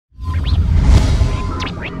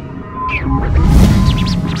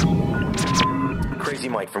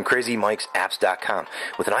Mike from CrazyMikesApps.com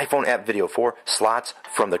with an iPhone app video for Slots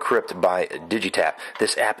from the Crypt by Digitap.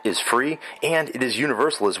 This app is free and it is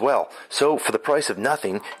universal as well. So for the price of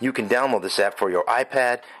nothing, you can download this app for your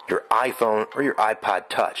iPad, your iPhone, or your iPod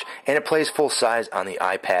Touch. And it plays full size on the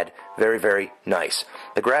iPad. Very, very nice.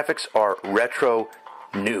 The graphics are retro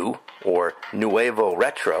new or nuevo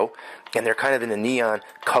retro, and they're kind of in a neon,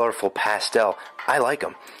 colorful pastel. I like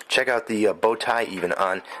them. Check out the bow tie even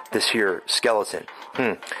on this here skeleton.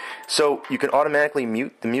 So you can automatically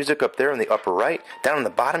mute the music up there in the upper right. Down on the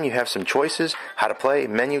bottom you have some choices, how to play,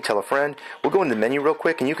 menu, tell a friend. We'll go into the menu real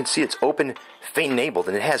quick and you can see it's open, Fate enabled,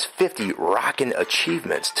 and it has 50 rockin'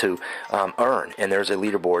 achievements to earn, and there's a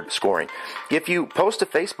leaderboard scoring. If you post to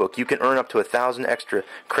Facebook, you can earn up to 1,000 extra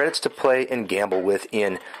credits to play and gamble with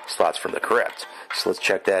in Slots from the Crypt. So let's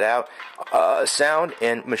check that out. Sound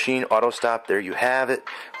and machine auto stop, there you have it.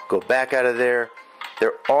 Go back out of there.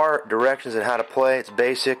 There are directions on how to play. It's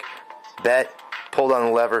basic. Bet, pull down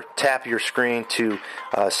the lever, tap your screen to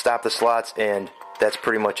stop the slots, and that's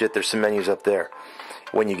pretty much it. There's some menus up there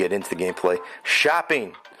when you get into the gameplay.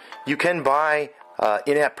 Shopping. You can buy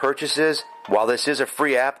in-app purchases. While this is a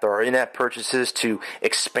free app, there are in-app purchases to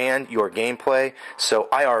expand your gameplay. So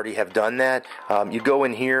I already have done that. You go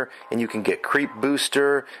in here and you can get Creep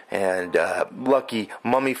Booster and Lucky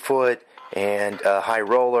Mummy Foot and High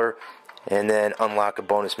Roller, and then unlock a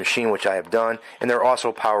bonus machine, which I have done. And there are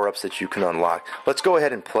also power-ups that you can unlock. Let's go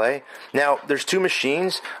ahead and play. Now, there's two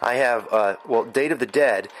machines. I have, Date of the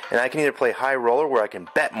Dead, and I can either play High Roller, where I can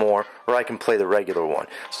bet more, or I can play the regular one.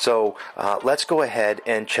 So, let's go ahead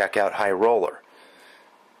and check out High Roller.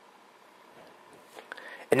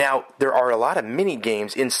 And now, there are a lot of mini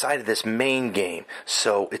games inside of this main game,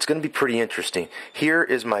 so it's going to be pretty interesting. Here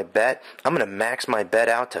is my bet. I'm going to max my bet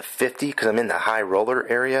out to 50 because I'm in the high roller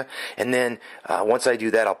area. And then once I do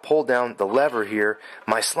that, I'll pull down the lever here.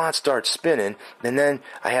 My slot starts spinning, and then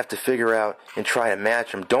I have to figure out and try to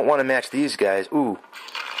match them. Don't want to match these guys. Ooh,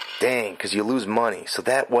 dang, because you lose money. So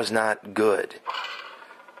that was not good.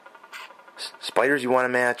 Spiders you want to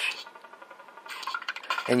match,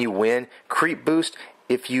 and you win. Creep Boost.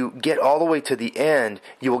 If you get all the way to the end,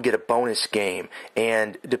 you will get a bonus game.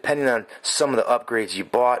 And depending on some of the upgrades you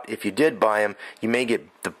bought, if you did buy them, you may get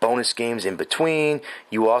the bonus games in between.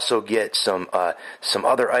 You also get some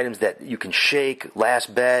other items that you can shake,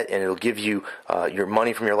 last bet, and it'll give you your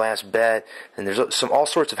money from your last bet. And there's all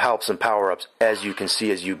sorts of helps and power-ups as you can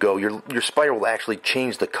see as you go. Your spider will actually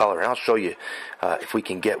change the color, and I'll show you if we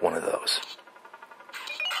can get one of those.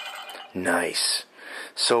 Nice.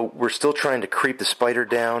 So we're still trying to creep the spider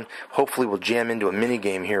down. Hopefully we'll jam into a mini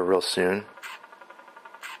game here real soon.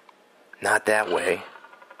 Not that way.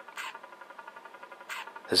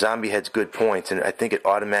 The zombie head's good points, and I think it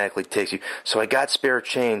automatically takes you. So I got spare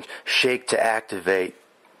change, shake to activate.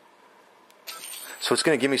 So it's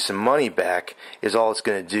going to give me some money back is all it's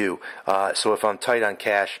going to do. So if I'm tight on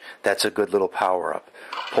cash, that's a good little power-up.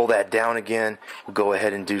 Pull that down again. We'll go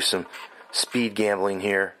ahead and do some speed gambling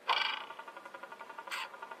here.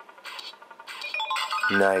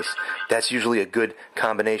 Nice. That's usually a good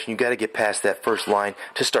combination. You got to get past that first line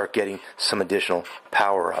to start getting some additional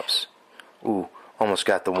power-ups. Ooh, almost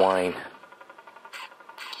got the wine.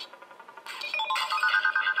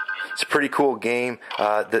 It's a pretty cool game.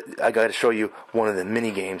 I got to show you one of the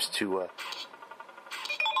mini games to.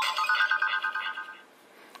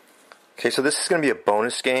 Okay, so this is going to be a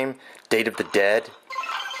bonus game, Date of the Dead.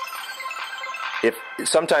 If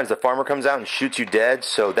sometimes the farmer comes out and shoots you dead,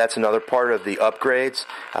 so that's another part of the upgrades.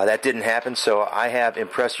 That didn't happen, so I have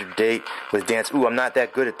Impress Your Date with Dance. Ooh, I'm not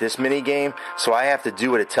that good at this mini game, so I have to do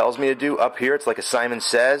what it tells me to do. Up here, it's like a Simon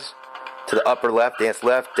Says. To the upper left, dance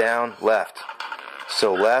left, down, left.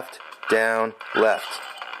 So left, down, left.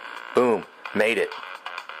 Boom, made it.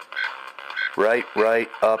 Right,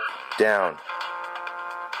 up, down.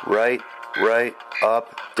 Right,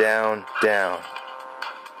 up, down, down.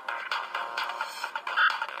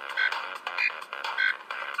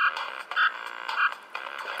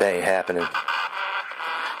 That ain't happening.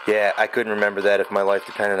 Yeah, I couldn't remember that if my life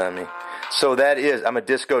depended on me. So that is, I'm a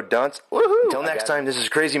disco dunce. Woohoo! Until next time, this is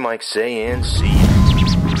Crazy Mike saying, see ya.